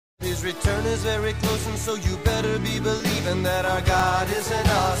His return is very close, and so you better be believing that our God is an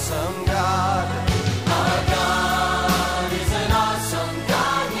awesome God. Our God is an awesome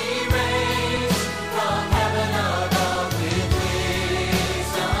God. He reigns from heaven above with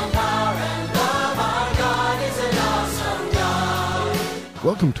wisdom, power, and love. Our God is an awesome God.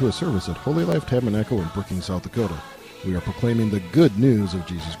 Welcome to a service at Holy Life Tabernacle in Brookings, South Dakota. We are proclaiming the good news of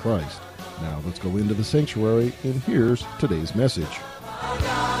Jesus Christ. Now let's go into the sanctuary, and here's today's message. Our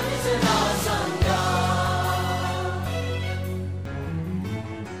God is an awesome God.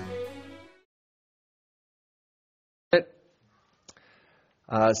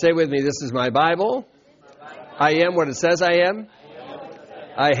 Say with me, this is my Bible. I am what it says I am.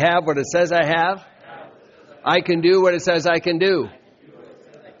 I have what it says I have. I can do what it says I can do.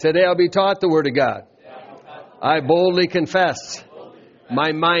 Today I'll be taught the Word of God. I boldly confess.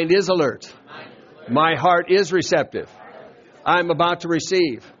 My mind is alert. My heart is receptive. I'm about to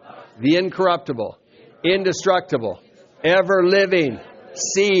receive the incorruptible, indestructible, ever-living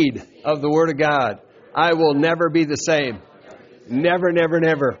seed of the Word of God. I will never be the same. Never, never,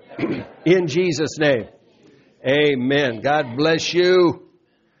 never. In Jesus' name. Amen. God bless you.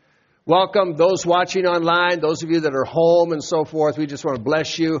 Welcome those watching online, those of you that are home and so forth. We just want to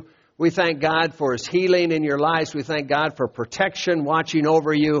bless you. We thank God for His healing in your lives. We thank God for protection watching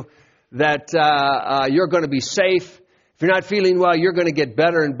over you, that you're going to be safe. If you're not feeling well, you're going to get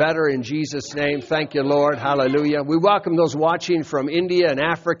better and better in Jesus' name. Thank you, Lord. Hallelujah. We welcome those watching from India and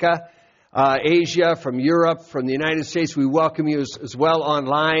Africa, Asia, from Europe, from the United States. We welcome you as well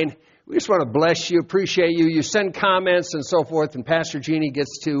online. We just want to bless you, appreciate you. You send comments and so forth, and Pastor Jeannie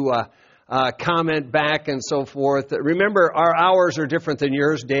gets to comment back and so forth. Remember, our hours are different than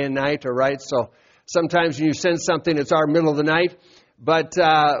yours, day and night, all right? So sometimes when you send something, it's our middle of the night. But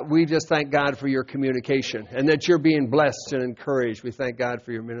we just thank God for your communication and that you're being blessed and encouraged. We thank God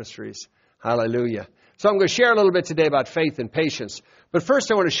for your ministries. Hallelujah. So I'm going to share a little bit today about faith and patience. But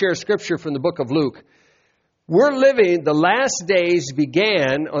first I want to share scripture from the book of Luke. We're living, the last days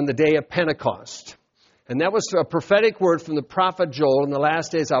began on the day of Pentecost. And that was a prophetic word from the prophet Joel. In the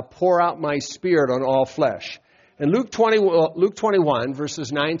last days, I'll pour out my spirit on all flesh. In Luke 21,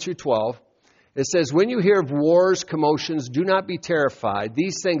 verses 9 through 12, it says, when you hear of wars, commotions, do not be terrified.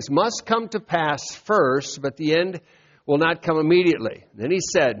 These things must come to pass first, but the end will not come immediately. Then he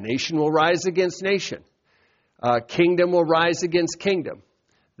said, nation will rise against nation. Kingdom will rise against kingdom.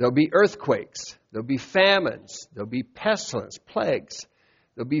 There'll be earthquakes. There'll be famines. There'll be pestilence, plagues.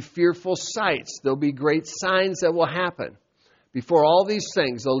 There'll be fearful sights. There'll be great signs that will happen. Before all these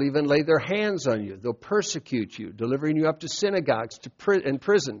things, they'll even lay their hands on you. They'll persecute you, delivering you up to synagogues and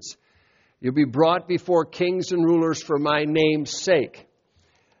prisons. You'll be brought before kings and rulers for my name's sake.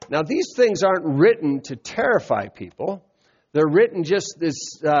 Now, these things aren't written to terrify people. They're written just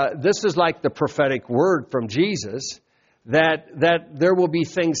this is like the prophetic word from Jesus, that there will be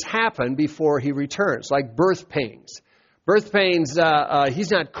things happen before He returns, like birth pains. Birth pains, He's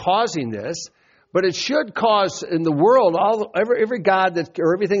not causing this, but it should cause in the world, every God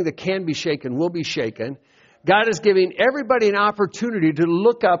or everything that can be shaken will be shaken. God is giving everybody an opportunity to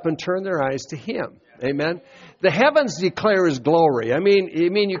look up and turn their eyes to Him. Amen. The heavens declare His glory. I mean,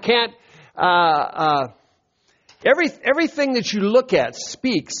 you can't. Everything that you look at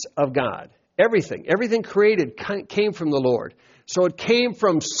speaks of God. Everything created came from the Lord. So it came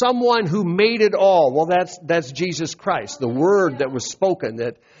from someone who made it all. Well, that's Jesus Christ, the Word that was spoken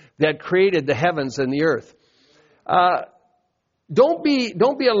that created the heavens and the earth. Don't be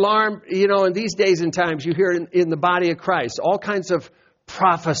alarmed. You know, in these days and times, you hear in the body of Christ all kinds of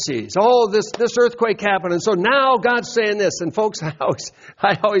prophecies. Oh, this earthquake happened, and so now God's saying this. And folks,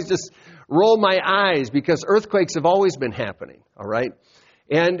 I always just roll my eyes because earthquakes have always been happening. All right.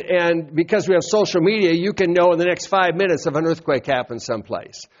 And because we have social media, you can know in the next 5 minutes if an earthquake happens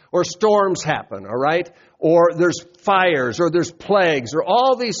someplace. Or storms happen, all right? Or there's fires, or there's plagues, or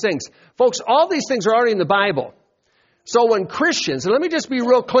all these things. Folks, all these things are already in the Bible. So when Christians, and let me just be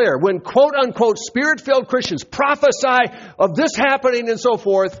real clear, when quote-unquote Spirit-filled Christians prophesy of this happening and so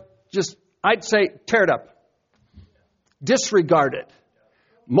forth, I'd say, tear it up. Disregard it.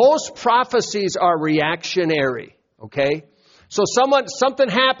 Most prophecies are reactionary, okay? So something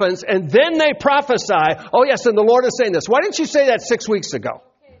happens, and then they prophesy, oh yes, and the Lord is saying this. Why didn't you say that 6 weeks ago?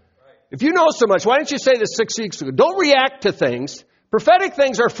 If you know so much, why didn't you say this 6 weeks ago? Don't react to things. Prophetic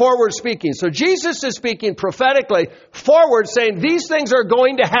things are forward speaking. So Jesus is speaking prophetically forward, saying these things are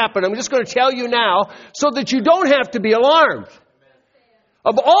going to happen. I'm just going to tell you now so that you don't have to be alarmed.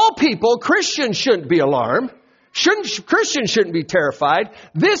 Of all people, Christians shouldn't be alarmed. Christians shouldn't be terrified.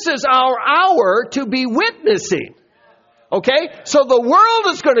 This is our hour to be witnessing. Okay? So the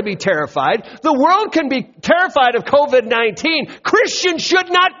world is going to be terrified. The world can be terrified of COVID-19. Christians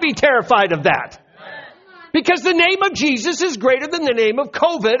should not be terrified of that. Because the name of Jesus is greater than the name of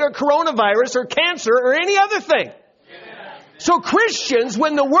COVID or coronavirus or cancer or any other thing. So Christians,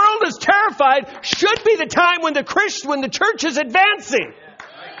 when the world is terrified, should be the time when the church is advancing.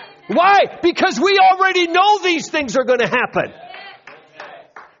 Why? Because we already know these things are going to happen.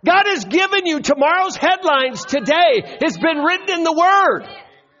 God has given you tomorrow's headlines today. It's been written in the Word.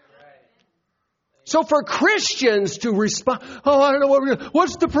 So for Christians to respond, I don't know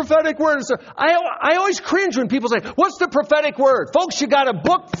what's the prophetic word? So I always cringe when people say, what's the prophetic word? Folks, you got a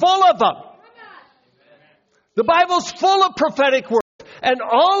book full of them. The Bible's full of prophetic words. And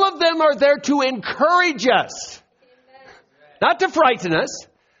all of them are there to encourage us. Not to frighten us.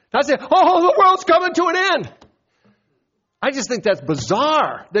 Not to say, the world's coming to an end. I just think that's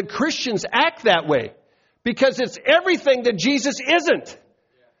bizarre that Christians act that way. Because it's everything that Jesus isn't.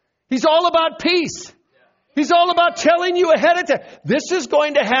 He's all about peace. He's all about telling you ahead of time, this is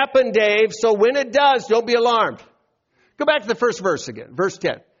going to happen, Dave, so when it does, don't be alarmed. Go back to the first verse again, verse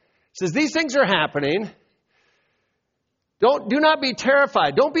 10. It says, these things are happening. Do not be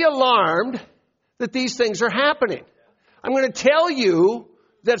terrified. Don't be alarmed that these things are happening. I'm going to tell you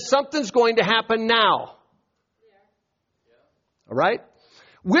that something's going to happen now. All right?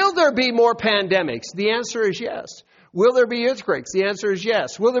 Will there be more pandemics? The answer is yes. Will there be earthquakes? The answer is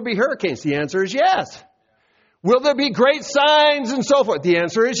yes. Will there be hurricanes? The answer is yes. Will there be great signs and so forth? The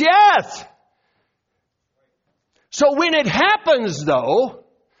answer is yes. So when it happens, though,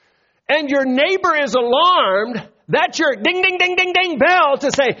 and your neighbor is alarmed, that's your ding, ding, ding, ding, ding bell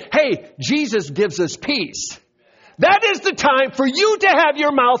to say, hey, Jesus gives us peace. That is the time for you to have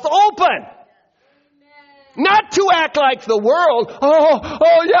your mouth open. Not to act like the world.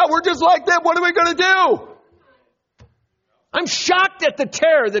 Oh yeah, we're just like them. What are we going to do? I'm shocked at the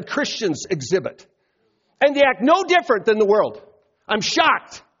terror that Christians exhibit. And they act no different than the world. I'm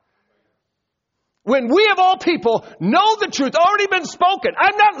shocked. When we of all people know the truth, already been spoken.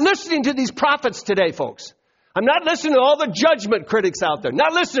 I'm not listening to these prophets today, folks. I'm not listening to all the judgment critics out there.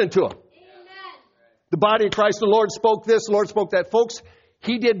 Not listening to them. Amen. The body of Christ, the Lord spoke this, the Lord spoke that. Folks,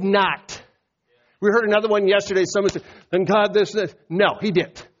 He did not. We heard another one yesterday. Someone said, and God this. No, He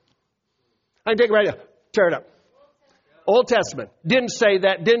didn't. I can take it right now. Tear it up. Old Testament. Didn't say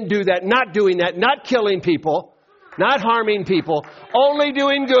that, didn't do that, not doing that, not killing people, not harming people, only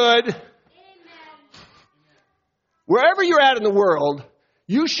doing good. Amen. Wherever you're at in the world,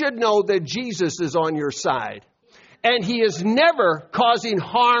 you should know that Jesus is on your side. And He is never causing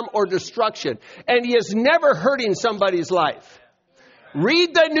harm or destruction. And He is never hurting somebody's life.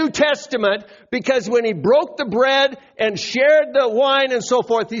 Read the New Testament, because when He broke the bread and shared the wine and so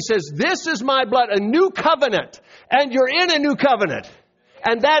forth, He says, this is my blood, a new covenant. And you're in a new covenant.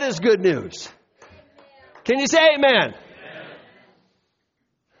 And that is good news. Can you say amen?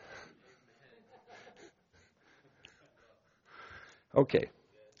 Okay.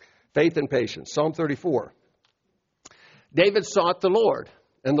 Faith and patience. Psalm 34. David sought the Lord,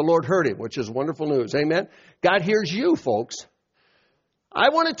 and the Lord heard him, which is wonderful news. Amen? God hears you, folks. I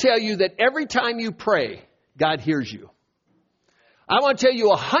want to tell you that every time you pray, God hears you. I want to tell you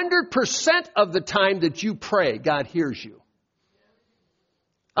 100% of the time that you pray, God hears you.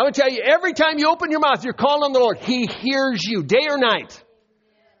 I want to tell you, every time you open your mouth, you're calling on the Lord, He hears you, day or night.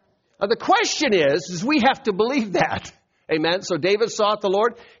 Now, the question is we have to believe that. Amen? So David sought the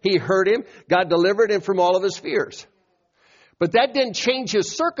Lord. He heard him. God delivered him from all of his fears. But that didn't change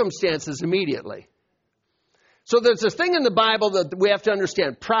his circumstances immediately. So there's a thing in the Bible that we have to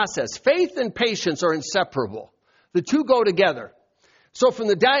understand. Process. Faith and patience are inseparable. The two go together. So from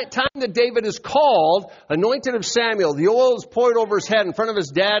the time that David is called, anointed of Samuel, the oil is poured over his head in front of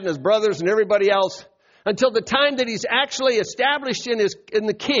his dad and his brothers and everybody else, until the time that he's actually established in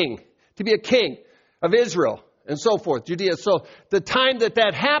the king, to be a king of Israel and so forth, Judea. So the time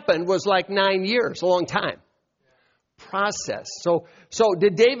that happened was like 9 years, a long time. Process. So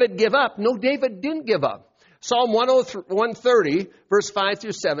did David give up? No, David didn't give up. Psalm 130, verse 5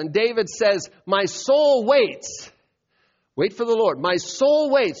 through 7, David says, my soul waits. Wait for the Lord. My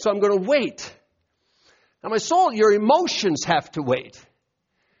soul waits, so I'm going to wait. Now my soul, your emotions have to wait.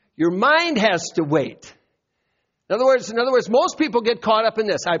 Your mind has to wait. In other words, most people get caught up in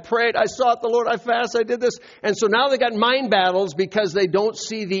this. I prayed, I sought the Lord, I fasted, I did this. And so now they got mind battles because they don't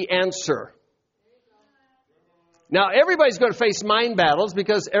see the answer. Now everybody's going to face mind battles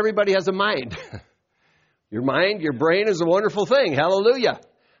because everybody has a mind. Your mind, your brain is a wonderful thing. Hallelujah.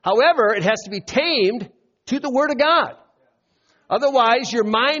 However, it has to be tamed to the Word of God. Otherwise, your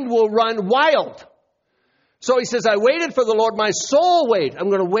mind will run wild. So he says, I waited for the Lord. My soul wait. I'm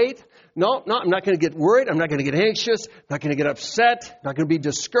going to wait. No, I'm not going to get worried. I'm not going to get anxious. I'm not going to get upset. I'm not going to be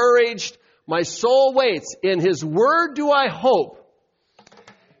discouraged. My soul waits. In His word do I hope.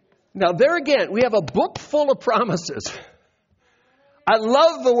 Now there again, we have a book full of promises. I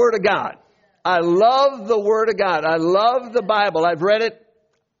love the Word of God. I love the Word of God. I love the Bible. I've read it,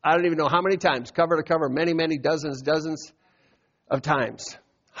 I don't even know how many times, cover to cover, many dozens of times.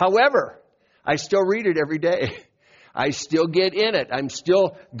 However, I still read it every day. I still get in it. I'm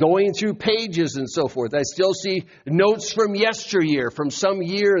still going through pages and so forth. I still see notes from yesteryear, from some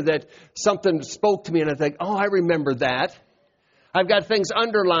year that something spoke to me, and I think, oh, I remember that. I've got things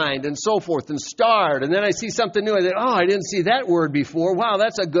underlined and so forth and starred. And then I see something new. I think, oh, I didn't see that word before. Wow,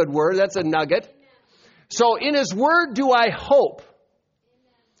 that's a good word. That's a nugget. So in His word do I hope.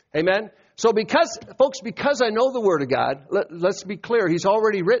 Amen. So because I know the Word of God, let's be clear. He's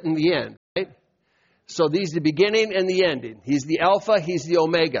already written the end. Right? So He's the beginning and the ending. He's the Alpha. He's the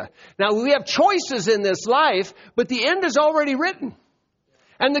Omega. Now we have choices in this life, but the end is already written.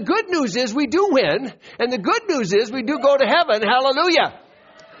 And the good news is we do win. And the good news is we do go to heaven. Hallelujah.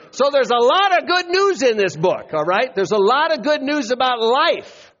 So there's a lot of good news in this book. All right. There's a lot of good news about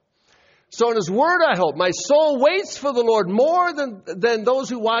life. So in His word, I hope. My soul waits for the Lord more than those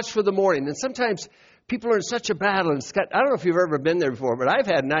who watch for the morning. And sometimes people are in such a battle. And I don't know if you've ever been there before, but I've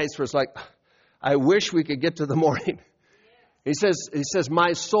had nights where it's like, I wish we could get to the morning. He says,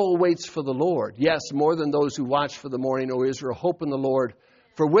 my soul waits for the Lord. Yes, more than those who watch for the morning, O Israel, hope in the Lord.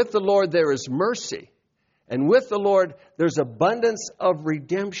 For with the Lord there is mercy, and with the Lord there's abundance of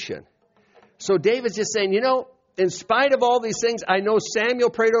redemption. So David's just saying, in spite of all these things, I know Samuel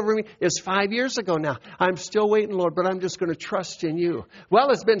prayed over me. It's 5 years ago now. I'm still waiting, Lord, but I'm just going to trust in you.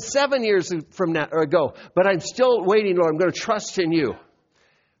 Well, it's been 7 years ago, but I'm still waiting, Lord. I'm going to trust in you.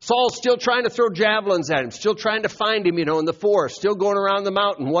 Saul's still trying to throw javelins at him, still trying to find him, in the forest, still going around the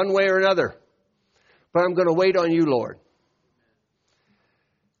mountain one way or another. But I'm going to wait on you, Lord.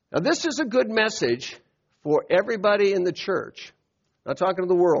 Now, this is a good message for everybody in the church. I'm not talking to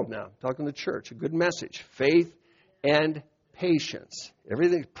the world now. I'm talking to the church. A good message. Faith and patience.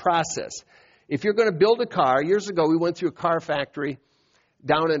 Everything process. If you're going to build a car, years ago we went through a car factory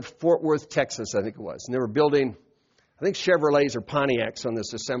down in Fort Worth, Texas, I think it was. And they were building, I think, Chevrolets or Pontiacs on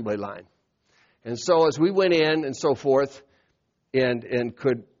this assembly line. And so as we went in and so forth and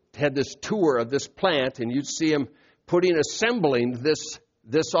had this tour of this plant, and you'd see them assembling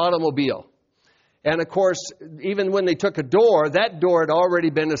this automobile. And of course, even when they took a door, that door had already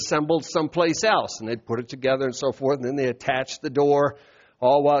been assembled someplace else. And they'd put it together and so forth. And then they attached the door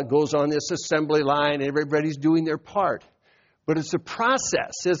all while it goes on this assembly line. And everybody's doing their part. But it's a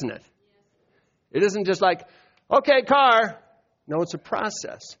process, isn't it? It isn't just like, okay, car. No, it's a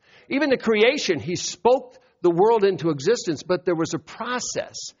process. Even the creation, He spoke the world into existence, but there was a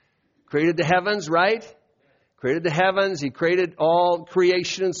process. Created the heavens, right? Created the heavens. He created all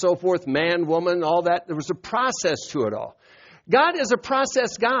creation and so forth, man, woman, all that. There was a process to it all. God is a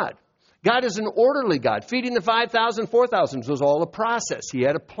process God. God is an orderly God. Feeding the 5,000, 4,000 was all a process. He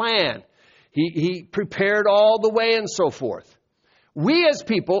had a plan. He prepared all the way and so forth. We as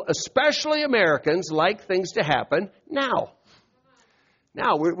people, especially Americans, like things to happen now.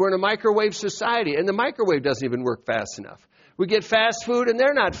 Now, we're in a microwave society, and the microwave doesn't even work fast enough. We get fast food, and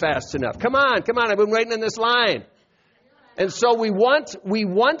they're not fast enough. Come on, I've been waiting in this line. And so we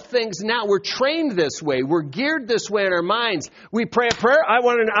want things now. We're trained this way. We're geared this way in our minds. We pray a prayer. I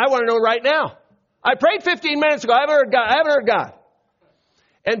want to know right now. I prayed 15 minutes ago. I haven't heard God.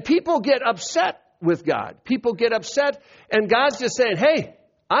 And people get upset with God. People get upset, and God's just saying, hey,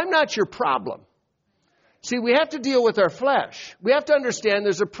 I'm not your problem. See, we have to deal with our flesh. We have to understand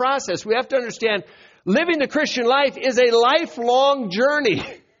there's a process. We have to understand living the Christian life is a lifelong journey.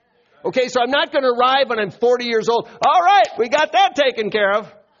 Okay, so I'm not going to arrive when I'm 40 years old. All right, we got that taken care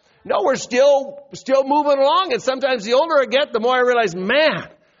of. No, we're still moving along. And sometimes the older I get, the more I realize, man,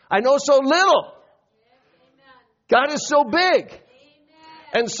 I know so little. God is so big.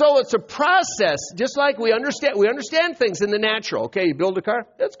 And so it's a process, just like we understand things in the natural. Okay, you build a car,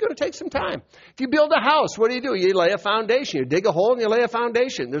 that's going to take some time. If you build a house, what do? You lay a foundation. You dig a hole and you lay a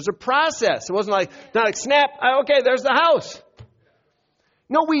foundation. There's a process. It wasn't not like snap, okay, there's the house.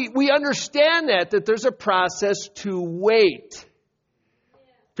 No, we understand that there's a process to wait.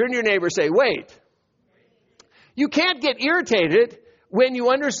 Turn to your neighbor and say, wait. You can't get irritated when you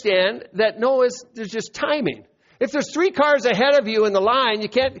understand that there's just timing. If there's 3 cars ahead of you in the line, you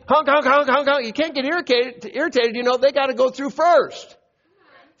can't honk, honk, honk, honk, honk. You can't get irritated. They got to go through first.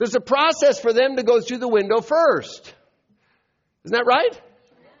 There's a process for them to go through the window first. Isn't that right?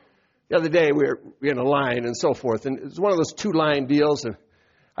 The other day we were in a line and so forth, and it was one of those 2-line deals, and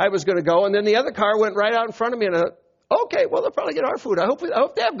I was going to go, and then the other car went right out in front of me, and I thought, okay, well, they'll probably get our food. I hope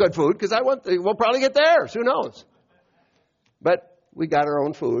they have good food, because we'll probably get theirs. Who knows? But we got our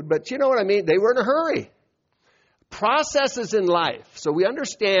own food. But you know what I mean? They were in a hurry. Processes in life. So we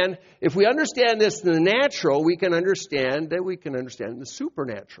understand, if we understand this in the natural, we can understand the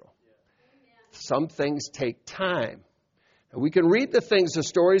supernatural. Some things take time. And we can read the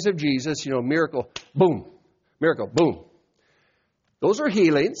stories of Jesus, miracle, boom, miracle, boom. Those are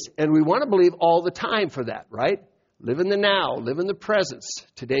healings, and we want to believe all the time for that, right? Live in the now, live in the presence.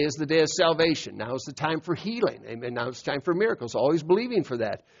 Today is the day of salvation. Now is the time for healing. Amen. Now it's time for miracles. Always believing for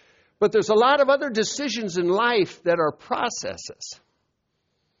that. But there's a lot of other decisions in life that are processes.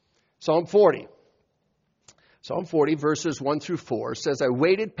 Psalm 40. Psalm 40, verses 1 through 4 says, I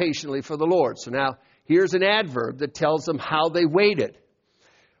waited patiently for the Lord. So now here's an adverb that tells them how they waited.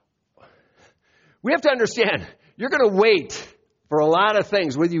 We have to understand, you're going to wait for a lot of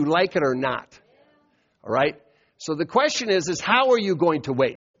things, whether you like it or not. All right? So the question is how are you going to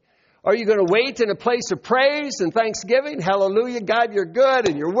wait? Are you going to wait in a place of praise and thanksgiving? Hallelujah, God, you're good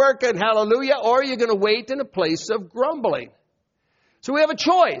and you're working. Hallelujah. Or are you going to wait in a place of grumbling? So we have a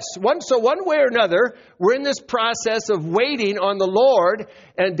choice. One way or another, we're in this process of waiting on the Lord.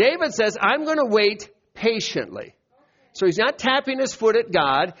 And David says, I'm going to wait patiently. So he's not tapping his foot at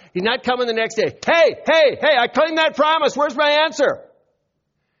God. He's not coming the next day. Hey, I claimed that promise. Where's my answer?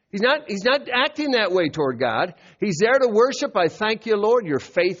 He's not acting that way toward God. He's there to worship. I thank you, Lord. You're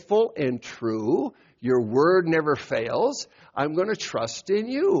faithful and true. Your word never fails. I'm going to trust in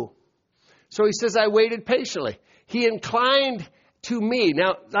you. So he says, I waited patiently. He inclined to me.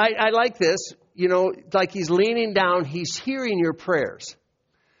 Now, I like this, like he's leaning down. He's hearing your prayers.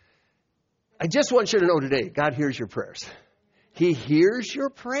 I just want you to know today, God hears your prayers. He hears your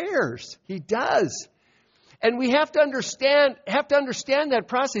prayers. He does. And we have to understand that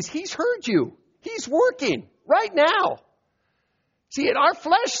process. He's heard you. He's working right now. See, and our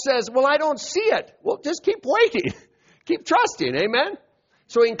flesh says, well, I don't see it. Well, just keep waiting. Keep trusting. Amen?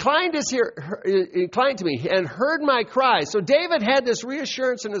 So he inclined to me and heard my cry. So David had this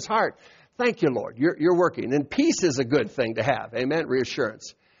reassurance in his heart. Thank you, Lord. You're working. And peace is a good thing to have. Amen?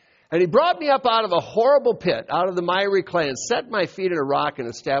 Reassurance. And he brought me up out of a horrible pit, out of the miry clay, and set my feet in a rock and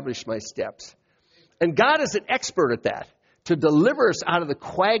established my steps. And God is an expert at that, to deliver us out of the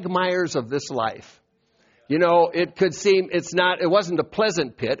quagmires of this life. It could seem it wasn't a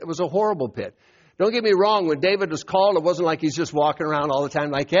pleasant pit. It was a horrible pit. Don't get me wrong. When David was called, it wasn't like he's just walking around all the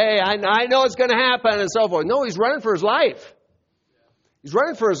time like, hey, I know it's going to happen and so forth. No, he's running for his life. He's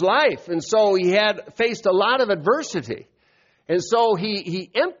running for his life. And so he had faced a lot of adversity. And so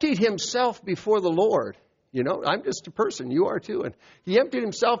he emptied himself before the Lord. I'm just a person. You are too. And he emptied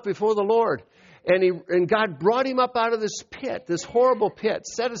himself before the Lord. And God brought him up out of this pit, this horrible pit,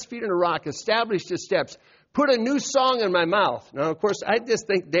 set his feet in a rock, established his steps, put a new song in my mouth. Now, of course, I just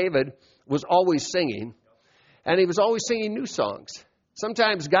think David was always singing, and he was always singing new songs.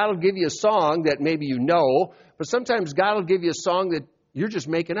 Sometimes God will give you a song that maybe you know, but sometimes God will give you a song that you're just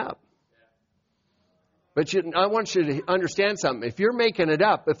making up. But I want you to understand something. If you're making it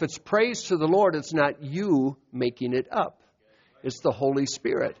up, if it's praise to the Lord, it's not you making it up. It's the Holy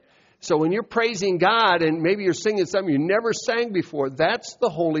Spirit. So when you're praising God and maybe you're singing something you never sang before, that's the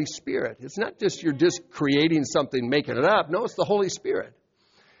Holy Spirit. It's not just you're just creating something, making it up. No, it's the Holy Spirit.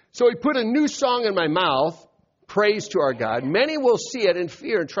 So he put a new song in my mouth, praise to our God. Many will see it in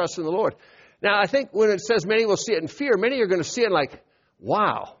fear and trust in the Lord. Now, I think when it says many will see it in fear, many are going to see it like,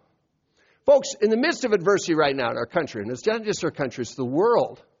 wow. Folks, in the midst of adversity right now in our country, and it's not just our country, it's the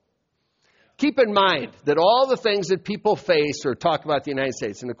world. Keep in mind that all the things that people face or talk about the United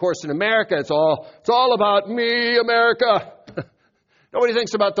States, and of course in America, it's all about me, America. Nobody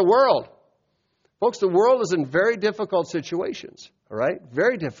thinks about the world. Folks, the world is in very difficult situations, all right?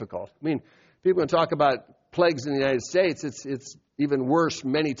 Very difficult. I mean, people can talk about plagues in the United States. It's even worse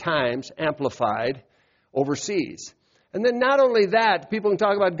many times, amplified overseas. And then not only that, people can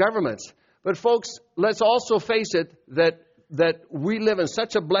talk about governments. But folks, let's also face it that we live in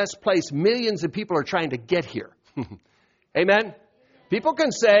such a blessed place. Millions of people are trying to get here. Amen? People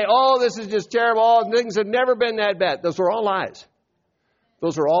can say, oh, this is just terrible. Oh, things have never been that bad. Those are all lies.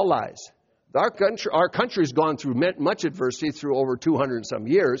 Those are all lies. Our country's gone through much adversity through over 200 and some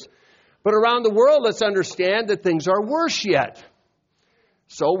years. But around the world, let's understand that things are worse yet.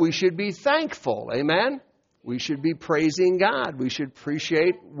 So we should be thankful. Amen? We should be praising God. We should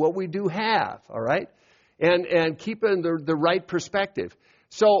appreciate what we do have. All right? And keep in the right perspective.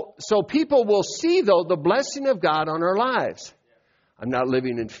 So people will see, though, the blessing of God on our lives. I'm not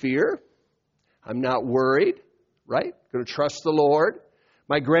living in fear. I'm not worried, right? Going to trust the Lord.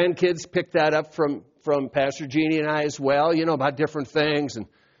 My grandkids picked that up from Pastor Jeannie and I as well, about different things and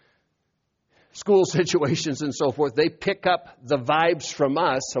school situations and so forth. They pick up the vibes from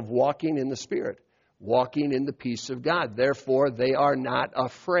us of walking in the Spirit, walking in the peace of God. Therefore, they are not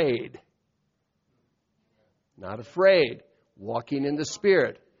afraid. Not afraid. Walking in the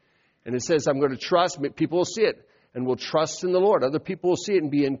Spirit. And it says, I'm going to trust. People will see it and will trust in the Lord. Other people will see it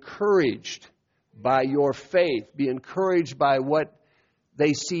and be encouraged by your faith. Be encouraged by what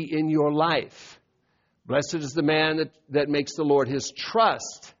they see in your life. Blessed is the man that makes the Lord his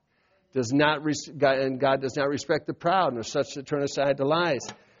trust. And God does not respect the proud, nor such that turn aside to lies.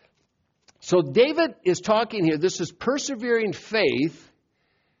 So David is talking here. This is persevering faith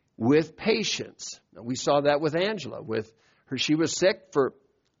with patience. Now, we saw that with Angela. With her, she was sick for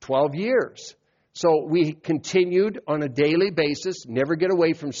 12 years. So we continued on a daily basis, never get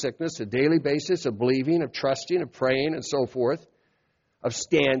away from sickness, a daily basis of believing, of trusting, of praying, and so forth, of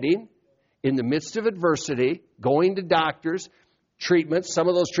standing in the midst of adversity, going to doctors, treatments. Some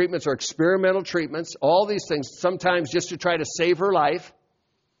of those treatments are experimental treatments, all these things, sometimes just to try to save her life.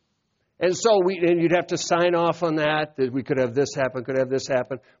 And so you'd have to sign off on that we could have this happen, could have this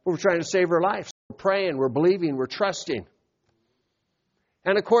happen. But we're trying to save her life. So we're praying, we're believing, we're trusting.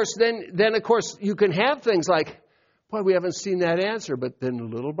 And of course, then of course, you can have things like, boy, we haven't seen that answer. But then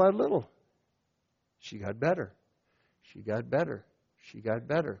little by little, she got better. She got better. She got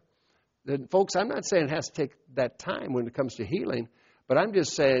better. Then, folks, I'm not saying it has to take that time when it comes to healing, but I'm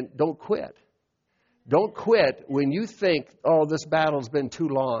just saying don't quit. Don't quit when you think, oh, this battle's been too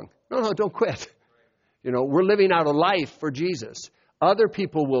long. No, don't quit. We're living out a life for Jesus. Other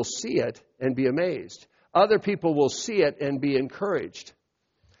people will see it and be amazed. Other people will see it and be encouraged.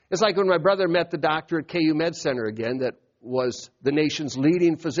 It's like when my brother met the doctor at KU Med Center again that was the nation's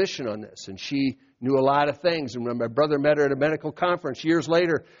leading physician on this. And she knew a lot of things. And when my brother met her at a medical conference years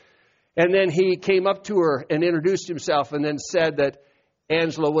later, and then he came up to her and introduced himself and then said that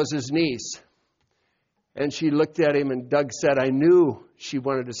Angela was his niece. And she looked at him and Doug said, I knew she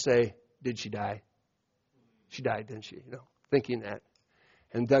wanted to say, did she die? She died, didn't she? Thinking that.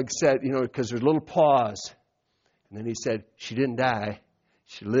 And Doug said, because there's a little pause. And then he said, she didn't die.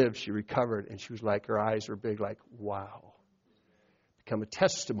 She lived, she recovered. And she was like, her eyes were big, like, wow. Become a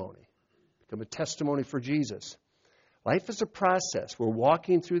testimony. Become a testimony for Jesus. Life is a process. We're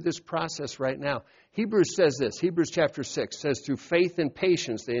walking through this process right now. Hebrews says this. Hebrews chapter 6 says, through faith and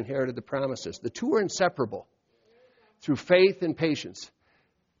patience they inherited the promises. The two are inseparable. Through faith and patience.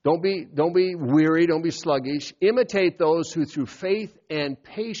 Don't be weary. Don't be sluggish. Imitate those who through faith and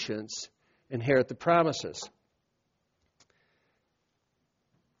patience inherit the promises.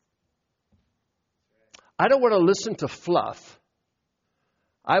 I don't want to listen to fluff.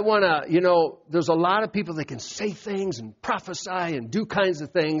 I want to, there's a lot of people that can say things and prophesy and do kinds of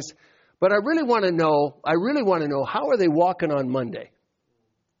things. But I really want to know, how are they walking on Monday?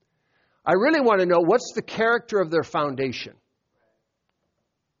 I really want to know what's the character of their foundation.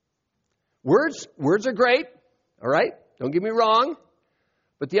 Words are great, all right? Don't get me wrong.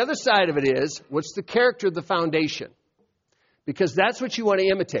 But the other side of it is, what's the character of the foundation? Because that's what you want to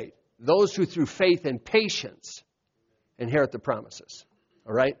imitate. Those who through faith and patience inherit the promises.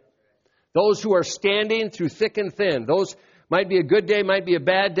 All right? Those who are standing through thick and thin. Those might be a good day, might be a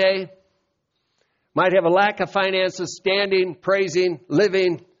bad day. Might have a lack of finances, standing, praising,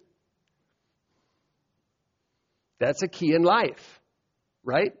 living. That's a key in life.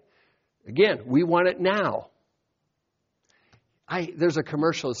 Right? Again, we want it now. There's a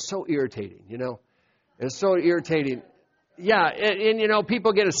commercial that's so irritating, It's so irritating. Yeah, and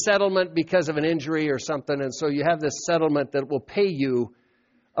people get a settlement because of an injury or something, and so you have this settlement that will pay you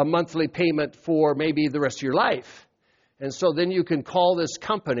a monthly payment for maybe the rest of your life. And so then you can call this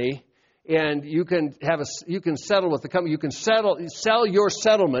company and you can settle with the company. You can sell your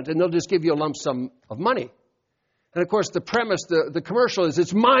settlement and they'll just give you a lump sum of money. And of course the premise, the commercial is,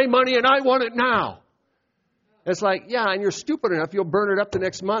 it's my money and I want it now. It's like, yeah, and you're stupid enough, you'll burn it up the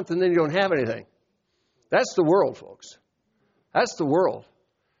next month and then you don't have anything. That's the world, folks. That's the world.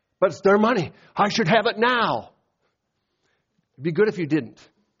 But it's their money. I should have it now. It'd be good if you didn't.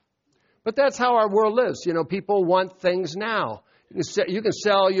 But that's how our world lives. People want things now. You can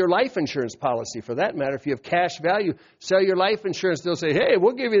sell your life insurance policy for that matter. If you have cash value, sell your life insurance. They'll say, hey,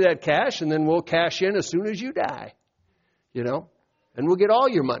 we'll give you that cash and then we'll cash in as soon as you die. And we'll get all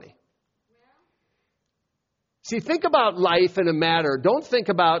your money. See, think about life in a matter. Don't think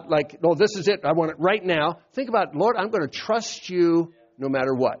about no, this is it. I want it right now. Think about, Lord, I'm going to trust you no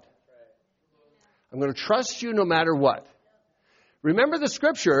matter what. I'm going to trust you no matter what. Remember the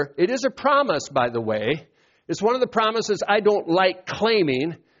scripture. It is a promise, by the way. It's one of the promises I don't like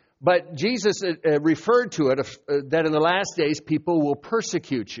claiming, but Jesus referred to it, that in the last days people will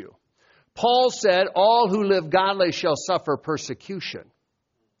persecute you. Paul said, all who live godly shall suffer persecution.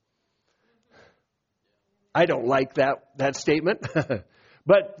 I don't like that statement.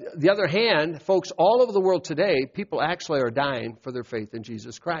 But the other hand, folks, all over the world today, people actually are dying for their faith in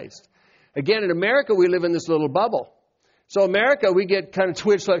Jesus Christ. Again, in America, we live in this little bubble. So America, we get kind of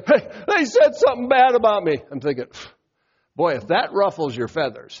twitched like, hey, they said something bad about me. I'm thinking, boy, if that ruffles your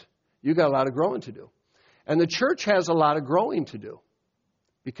feathers, you got a lot of growing to do. And the church has a lot of growing to do.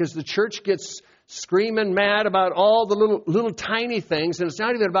 Because the church gets screaming mad about all the little tiny things, and it's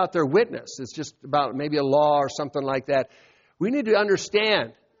not even about their witness. It's just about maybe a law or something like that. We need to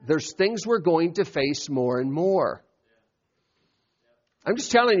understand there's things we're going to face more and more. I'm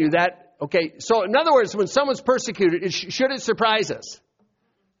just telling you that, okay, so in other words, when someone's persecuted, should it surprise us?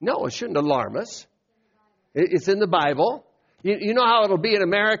 No, it shouldn't alarm us. It's in the Bible. You know how it'll be in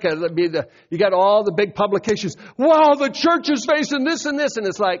America. You got all the big publications. Wow, the church is facing this and this. And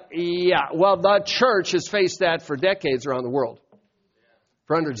it's like, yeah, well, the church has faced that for decades around the world.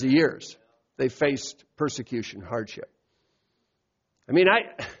 For hundreds of years. They've faced persecution, hardship. I mean,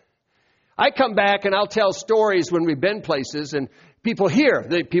 I come back and I'll tell stories when we've been places and people hear.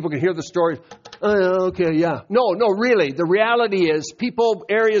 People can hear the story. Okay, yeah. No, really. The reality is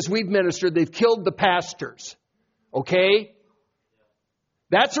areas we've ministered, they've killed the pastors. Okay?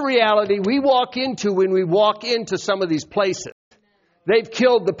 That's a reality we walk into when we walk into some of these places. They've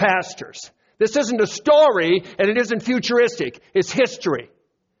killed the pastors. This isn't a story, and it isn't futuristic. It's history.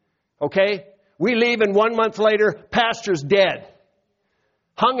 Okay? We leave, and 1 month later, pastor's dead.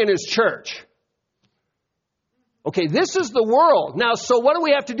 Hung in his church. Okay, this is the world. Now, so what do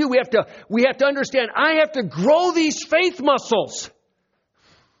we have to do? We have to understand, I have to grow these faith muscles.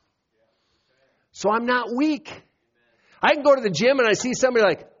 So I'm not weak. I can go to the gym and I see somebody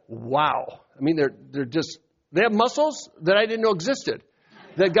like, wow. I mean, they have muscles that I didn't know existed.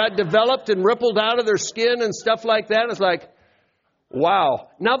 That got developed and rippled out of their skin and stuff like that. It's like, wow.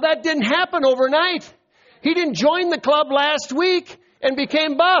 Now that didn't happen overnight. He didn't join the club last week and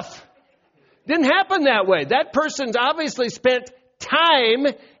became buff. Didn't happen that way. That person's obviously spent time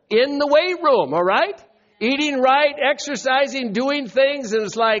in the weight room, all right? Eating right, exercising, doing things, and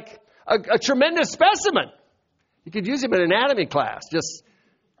it's like a tremendous specimen. You could use him in anatomy class, just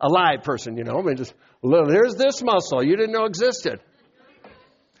a live person, you know. I mean, just, here's this muscle you didn't know existed.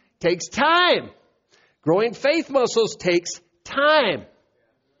 Takes time. Growing faith muscles takes time.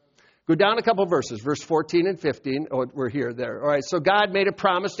 Go down a couple verses, verse 14 and 15. Oh, we're here, there. All right, so God made a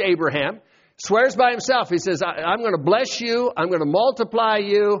promise to Abraham. Swears by himself. He says, I'm going to bless you. I'm going to multiply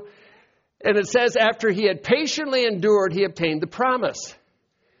you. And it says, after he had patiently endured, he obtained the promise.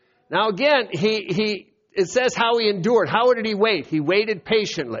 Now again, it says how he endured. How did he wait? He waited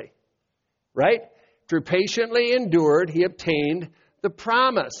patiently. Right? Through patiently endured, he obtained the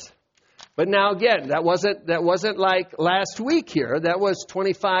promise. But now again, that wasn't like last week here. That was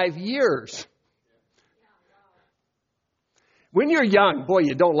 25 years. When you're young, boy,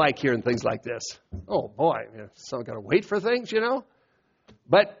 you don't like hearing things like this. Oh boy, someone got to wait for things, you know?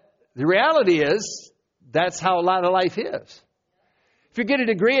 But the reality is, that's how a lot of life is. If you get a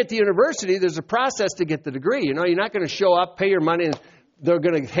degree at the university, there's a process to get the degree. You know, you're not going to show up, pay your money, and they're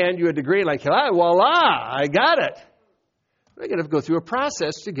going to hand you a degree like, voila, I got it. They're going to go through a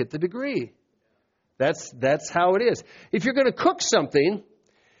process to get the degree. That's how it is. If you're going to cook something,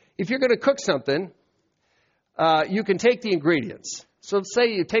 you can take the ingredients. So let's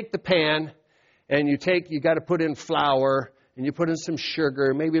say you take the pan, and you got to put in flour, and you put in some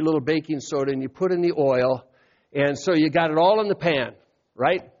sugar, maybe a little baking soda, and you put in the oil. And so you got it all in the pan,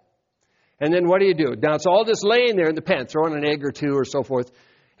 right? And then what do you do? Now it's all just laying there in the pan. Throw in an egg or two or so forth.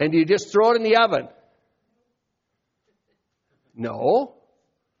 And do you just throw it in the oven? No.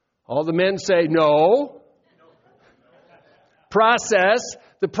 All the men say no. Process.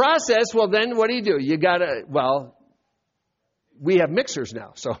 The process, well then what do? You gotta, we have mixers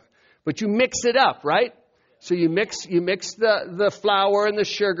now, but you mix it up, right? So you mix the flour and the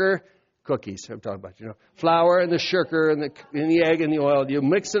sugar. Cookies, I'm talking about, flour and the sugar and the egg and the oil. You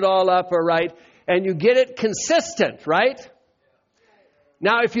mix it all up, all right, and you get it consistent, right?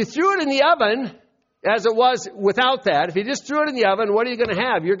 Now, if you threw it in the oven, as it was without that, if you just threw it in the oven, what are you going to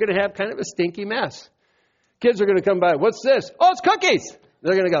have? You're going to have kind of a stinky mess. Kids are going to come by. What's this? Oh, it's cookies.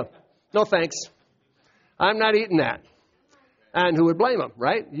 They're going to go, no thanks. I'm not eating that. And who would blame them,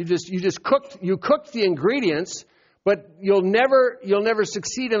 right? You cooked the ingredients. But you'll never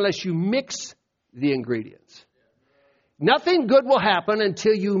succeed unless you mix the ingredients. Nothing good will happen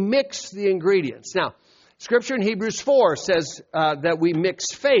until you mix the ingredients. Now, Scripture in Hebrews 4 says that we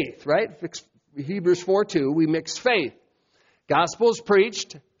mix faith, right? Hebrews 4:2, we mix faith. Gospel is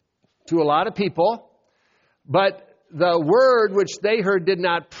preached to a lot of people, but the word which they heard did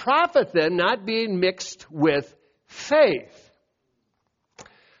not profit them, not being mixed with faith.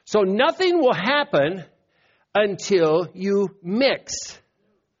 So nothing will happen until you mix.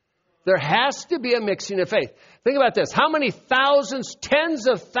 There has to be a mixing of faith. Think about this. How many thousands, tens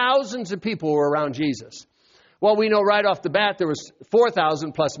of thousands of people were around Jesus? Well, we know right off the bat there was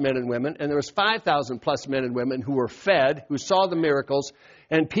 4,000 plus men and women, and there was 5,000 plus men and women who were fed, who saw the miracles,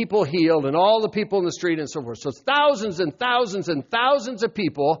 and people healed, and all the people in the street and so forth. So thousands and thousands and thousands of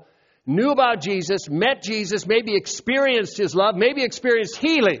people knew about Jesus, met Jesus, maybe experienced His love, maybe experienced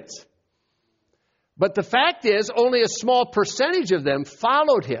healings. But the fact is, only a small percentage of them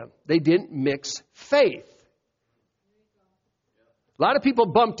followed Him. They didn't mix faith. A lot of people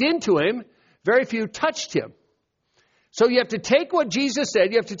bumped into Him. Very few touched Him. So you have to take what Jesus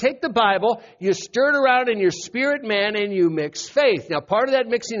said. You have to take the Bible. You stir it around in your spirit, man, and you mix faith. Now, part of that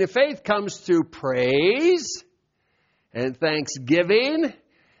mixing of faith comes through praise and thanksgiving.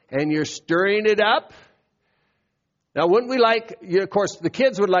 And you're stirring it up. Now, wouldn't we like, of course, the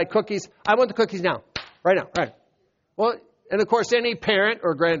kids would like cookies. I want the cookies now. Right now. Right. Well, and of course, any parent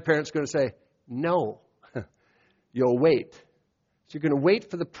or grandparent is going to say, no. You'll wait. So you're going to wait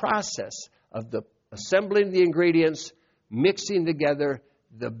for the process of the assembling the ingredients, mixing together,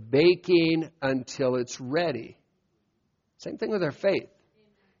 the baking until it's ready. Same thing with our faith.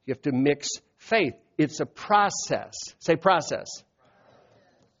 You have to mix faith. It's a process. Say process.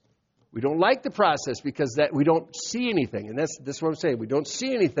 We don't like the process because that we don't see anything. And that's what I'm saying. We don't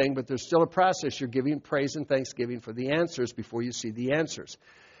see anything, but there's still a process. You're giving praise and thanksgiving for the answers before you see the answers.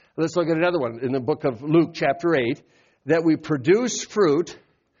 Let's look at another one in the book of Luke, chapter 8, that we produce fruit,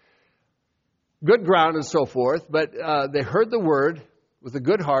 good ground and so forth, but they heard the word with a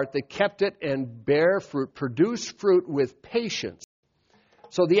good heart. They kept it and bear fruit, produce fruit with patience.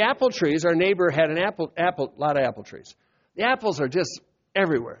 So the apple trees, our neighbor had a lot of apple trees. The apples are just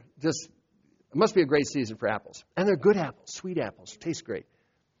everywhere. It must be a great season for apples. And they're good apples, sweet apples, taste great.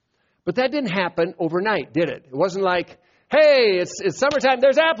 But that didn't happen overnight, did it? It wasn't like, hey, it's summertime,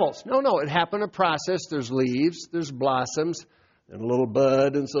 there's apples. No, it happened a process. There's leaves, there's blossoms, and a little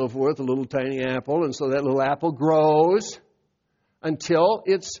bud and so forth, a little tiny apple. And so that little apple grows until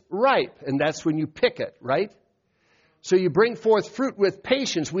it's ripe. And that's when you pick it, right? So you bring forth fruit with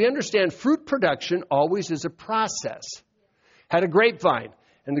patience. We understand fruit production always is a process. Had a grapevine,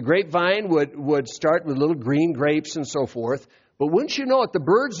 and the grapevine would start with little green grapes and so forth. But wouldn't you know it, the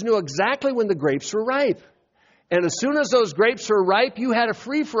birds knew exactly when the grapes were ripe. And as soon as those grapes were ripe, you had a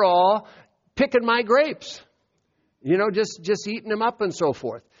free-for-all picking my grapes. You know, just eating them up and so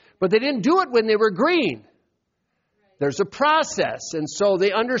forth. But they didn't do it when they were green. There's a process, and so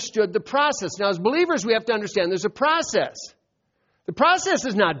they understood the process. Now, as believers, we have to understand there's a process. The process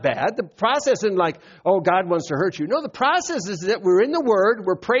is not bad. The process isn't like, oh, God wants to hurt you. No, the process is that we're in the Word,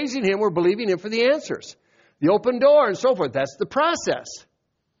 we're praising Him, we're believing Him for the answers. The open door and so forth. That's the process.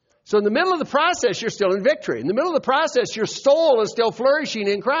 So in the middle of the process, you're still in victory. In the middle of the process, your soul is still flourishing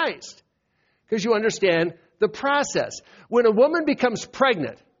in Christ. Because you understand the process. When a woman becomes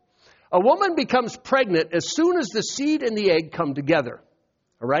pregnant as soon as the seed and the egg come together.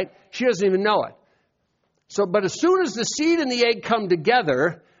 All right? She doesn't even know it. So, but as soon as the seed and the egg come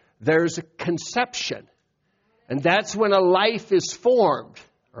together, there's a conception. And that's when a life is formed.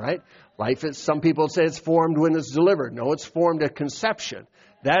 All right? Life is, some people say it's formed when it's delivered. No, it's formed at conception.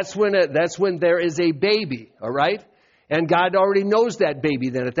 That's when there is a baby. All right? And God already knows that baby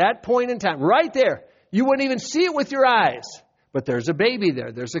then. At that point in time, right there, you wouldn't even see it with your eyes. But there's a baby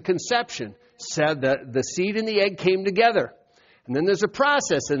there. There's a conception. Said that the seed and the egg came together. And then there's a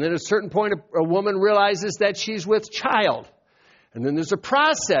process. And then at a certain point, a woman realizes that she's with child. And then there's a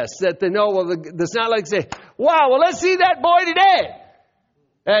process that they know, well, it's not like say, wow, well, let's see that boy today.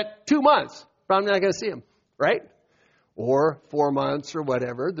 At 2 months, probably not going to see him, right? Or 4 months or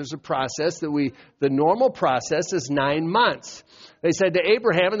whatever. There's a process the normal process is 9 months. They said to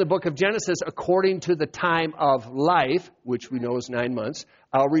Abraham in the book of Genesis, according to the time of life, which we know is 9 months,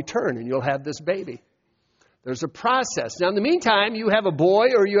 I'll return and you'll have this baby. There's a process. Now, in the meantime, you have a boy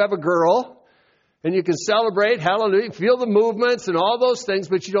or you have a girl, and you can celebrate, hallelujah, feel the movements and all those things,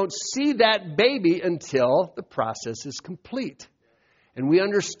 but you don't see that baby until the process is complete. And we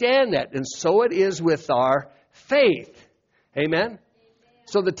understand that. And so it is with our faith. Amen?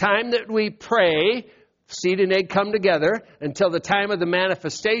 So the time that we pray, seed and egg come together, until the time of the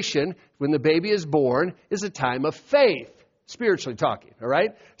manifestation, when the baby is born, is a time of faith. spiritually talking, all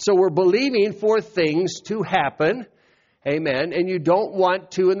right? So we're believing for things to happen, amen, and you don't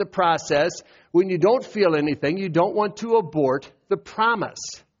want to, in the process, when you don't feel anything, you don't want to abort the promise.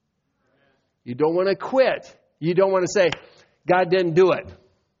 You don't want to quit. You don't want to say, God didn't do it.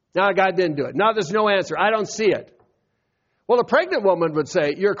 No, God didn't do it. No, there's no answer. I don't see it. Well, a pregnant woman would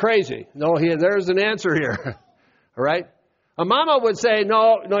say, you're crazy. No, there's an answer here. All right? A mama would say,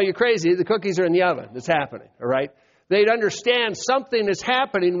 no, you're crazy. The cookies are in the oven. It's happening. All right? They'd understand something is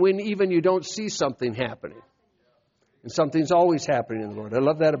happening when even you don't see something happening. And something's always happening in the Lord. I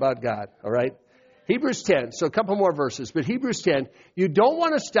love that about God. All right? Hebrews 10. So a couple more verses. But Hebrews 10, you don't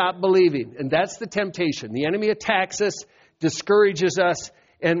want to stop believing. And that's the temptation. The enemy attacks us, discourages us,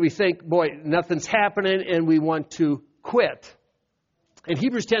 and we think, boy, nothing's happening, and we want to quit. In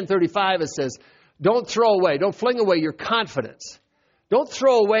Hebrews 10:35, it says, don't fling away your confidence. Don't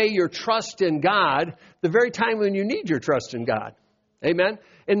throw away your trust in God the very time when you need your trust in God. Amen?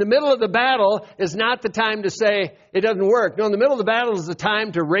 In the middle of the battle is not the time to say it doesn't work. No, in the middle of the battle is the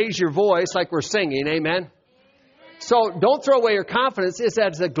time to raise your voice like we're singing. Amen? So don't throw away your confidence. It's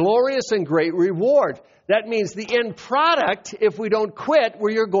a glorious and great reward. That means the end product, if we don't quit,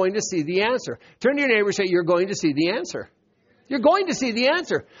 where you're going to see the answer. Turn to your neighbor and say, you're going to see the answer. You're going to see the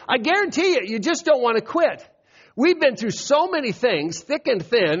answer. I guarantee you just don't want to quit. We've been through so many things, thick and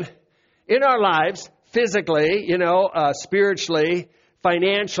thin, in our lives, physically, spiritually,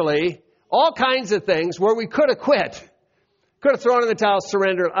 financially, all kinds of things where we could have quit. Could have thrown in the towel,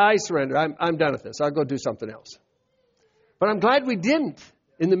 surrender. I surrender. I'm done with this. I'll go do something else. But I'm glad we didn't.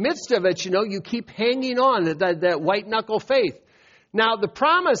 In the midst of it, you keep hanging on, that white knuckle faith. Now, the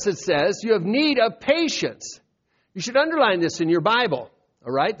promise, it says, you have need of patience. You should underline this in your Bible.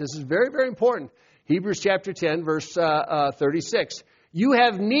 All right? This is very, very important. Hebrews chapter 10, verse 36. You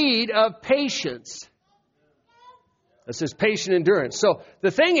have need of patience. It says patient endurance. So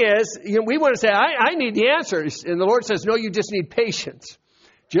the thing is, we want to say, I need the answers. And the Lord says, no, you just need patience.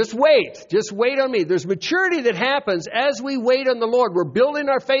 Just wait. Just wait on me. There's maturity that happens as we wait on the Lord. We're building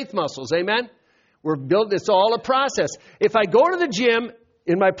our faith muscles. Amen? It's all a process. If I go to the gym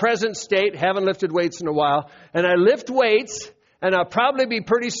in my present state, haven't lifted weights in a while, and I lift weights, and I'll probably be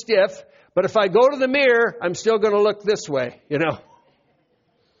pretty stiff, but if I go to the mirror, I'm still going to look this way,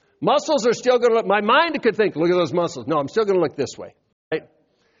 Muscles are still going to look, my mind could think, look at those muscles. No, I'm still going to look this way. Right?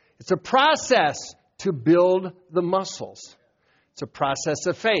 It's a process to build the muscles. It's a process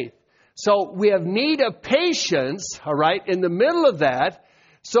of faith. So we have need of patience, all right, in the middle of that,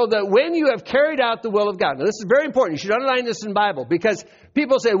 so that when you have carried out the will of God. Now, this is very important. You should underline this in the Bible because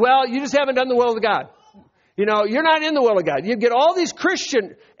people say, well, you just haven't done the will of God. You're not in the will of God. You get all these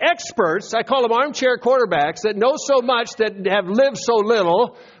Christian experts, I call them armchair quarterbacks, that know so much that have lived so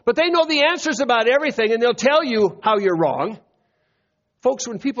little, but they know the answers about everything, and they'll tell you how you're wrong. Folks,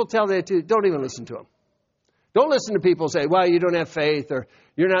 when people tell that to you, don't even listen to them. Don't listen to people say, well, you don't have faith, or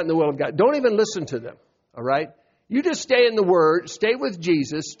you're not in the will of God. Don't even listen to them, all right? You just stay in the Word, stay with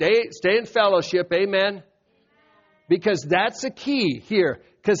Jesus, stay in fellowship, amen? Because that's the key here.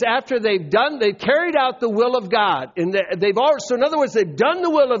 Because after they've carried out the will of God. So in other words, they've done the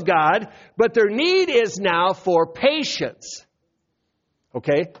will of God, but their need is now for patience.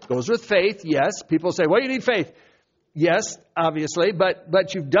 Okay, goes with faith, yes. People say, well, you need faith. Yes, obviously,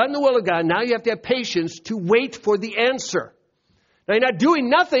 but you've done the will of God. Now you have to have patience to wait for the answer. Now you're not doing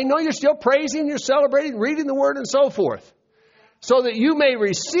nothing. No, you're still praising, you're celebrating, reading the Word and so forth. So that you may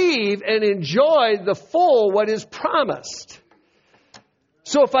receive and enjoy the full what is promised.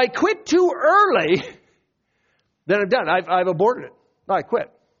 So if I quit too early, then I'm done. I've aborted it. No, I quit.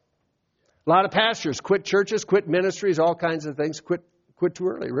 A lot of pastors quit churches, quit ministries, all kinds of things. Quit too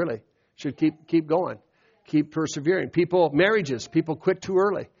early, really. Should keep going. Keep persevering. Marriages, people quit too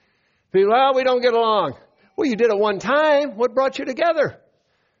early. People, we don't get along. Well, you did it one time. What brought you together?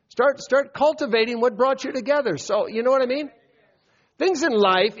 Start cultivating what brought you together. So, you know what I mean? Things in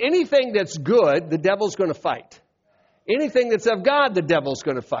life, anything that's good, the devil's going to fight. Anything that's of God, the devil's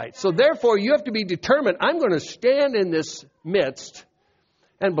going to fight. So therefore, you have to be determined, I'm going to stand in this midst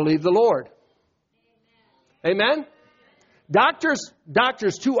and believe the Lord. Amen? Doctors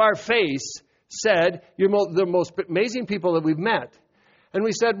to our face said, you're the most amazing people that we've met. And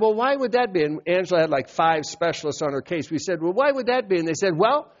we said, well, why would that be? And Angela had like 5 specialists on her case. We said, well, why would that be? And they said,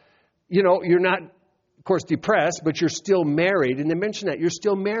 well, you're not, of course, depressed, but you're still married. And they mentioned that you're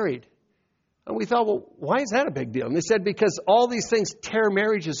still married. And we thought, well, why is that a big deal? And they said, because all these things tear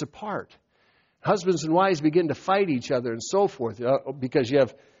marriages apart. Husbands and wives begin to fight each other and so forth because you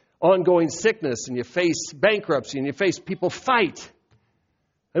have ongoing sickness and you face bankruptcy and you face people fight.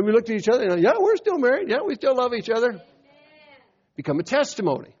 And we looked at each other and, yeah, we're still married. Yeah, we still love each other. become a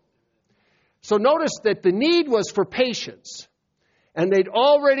testimony. So notice that the need was for patience, and they'd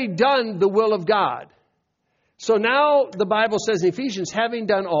already done the will of God. So now the Bible says in Ephesians, having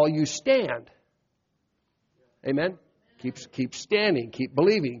done all, you stand. Amen? Keep standing, keep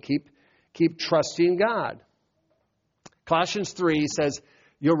believing, keep trusting God. Colossians 3 says,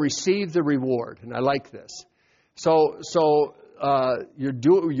 you'll receive the reward. And I like this. So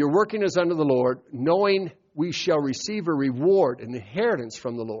you're working as unto the Lord, knowing we shall receive a reward, an inheritance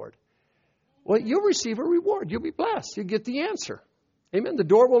from the Lord. Well, you'll receive a reward. You'll be blessed. You'll get the answer. Amen. The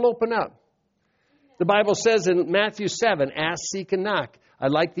door will open up. The Bible says in Matthew 7, ask, seek, and knock. I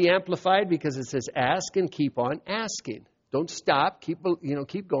like the Amplified because it says ask and keep on asking. Don't stop. Keep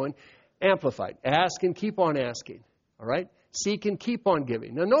going. Amplified. Ask and keep on asking. All right? Seek and keep on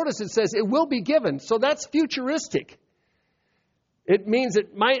giving. Now notice it says it will be given. So that's futuristic. It means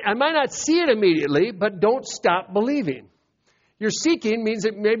I might not see it immediately, but don't stop believing. Your seeking means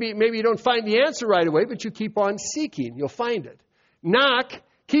that maybe you don't find the answer right away, but you keep on seeking. You'll find it. Knock,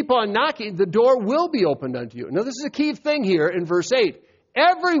 keep on knocking. The door will be opened unto you. Now this is a key thing here in verse 8.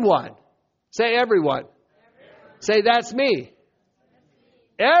 Everyone. Say everyone. Say that's me.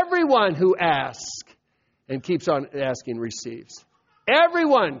 Everyone who asks and keeps on asking receives.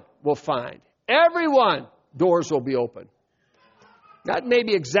 Everyone will find. Everyone, doors will be open. Not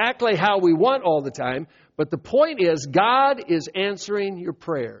maybe exactly how we want all the time, but the point is God is answering your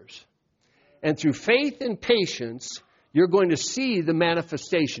prayers. And through faith and patience, you're going to see the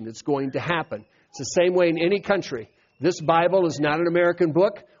manifestation. It's going to happen. It's the same way in any country. This Bible is not an American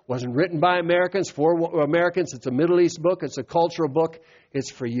book. Wasn't written by Americans for Americans. It's a Middle East book. It's a cultural book.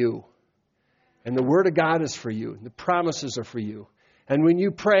 It's for you. And the Word of God is for you. The promises are for you. And when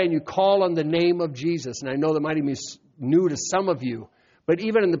you pray and you call on the name of Jesus, and I know that might be new to some of you, but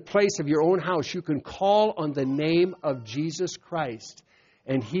even in the place of your own house, you can call on the name of Jesus Christ,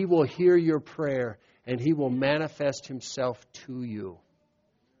 and He will hear your prayer, and He will manifest Himself to you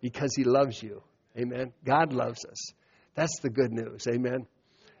because He loves you. Amen. God loves us. That's the good news. Amen.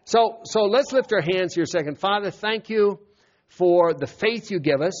 So let's lift our hands here a second. Father, thank you for the faith you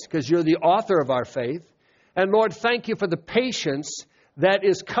give us, because you're the author of our faith. And Lord, thank you for the patience that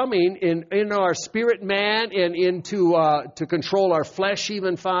is coming in our spirit man and into to control our flesh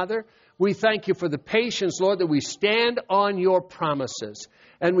even, Father. We thank you for the patience, Lord, that we stand on your promises.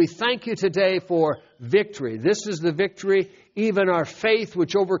 And we thank you today for victory. This is the victory, even our faith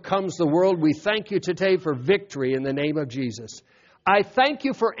which overcomes the world. We thank you today for victory in the name of Jesus. I thank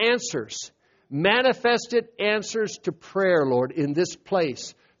you for answers, manifested answers to prayer, Lord, in this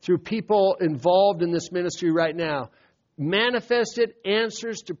place through people involved in this ministry right now. Manifested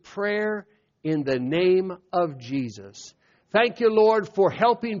answers to prayer in the name of Jesus. Thank you, Lord, for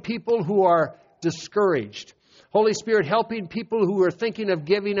helping people who are discouraged. Holy Spirit, helping people who are thinking of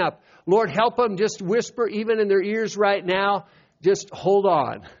giving up. Lord, help them just whisper even in their ears right now. Just hold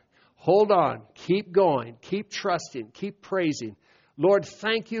on. Hold on. Keep going. Keep trusting. Keep praising. Lord,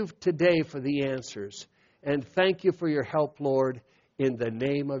 thank you today for the answers. And thank you for your help, Lord, in the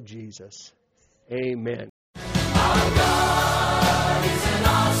name of Jesus. Amen. Our God is an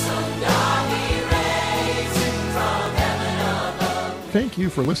awesome God. He reigns from heaven above. Thank you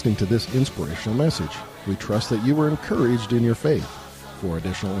for listening to this inspirational message. We trust that you were encouraged in your faith. For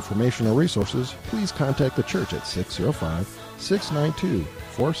additional information or resources, please contact the church at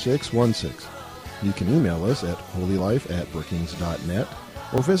 605-692-4616. You can email us at holylife@brookings.net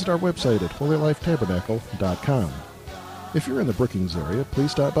or visit our website at holylifetabernacle.com. If you're in the Brookings area,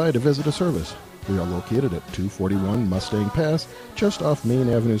 please stop by to visit a service. We are located at 241 Mustang Pass, just off Main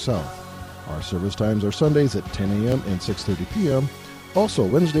Avenue South. Our service times are Sundays at 10 a.m. and 6:30 p.m., also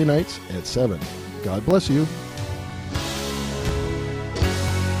Wednesday nights at 7. God bless you.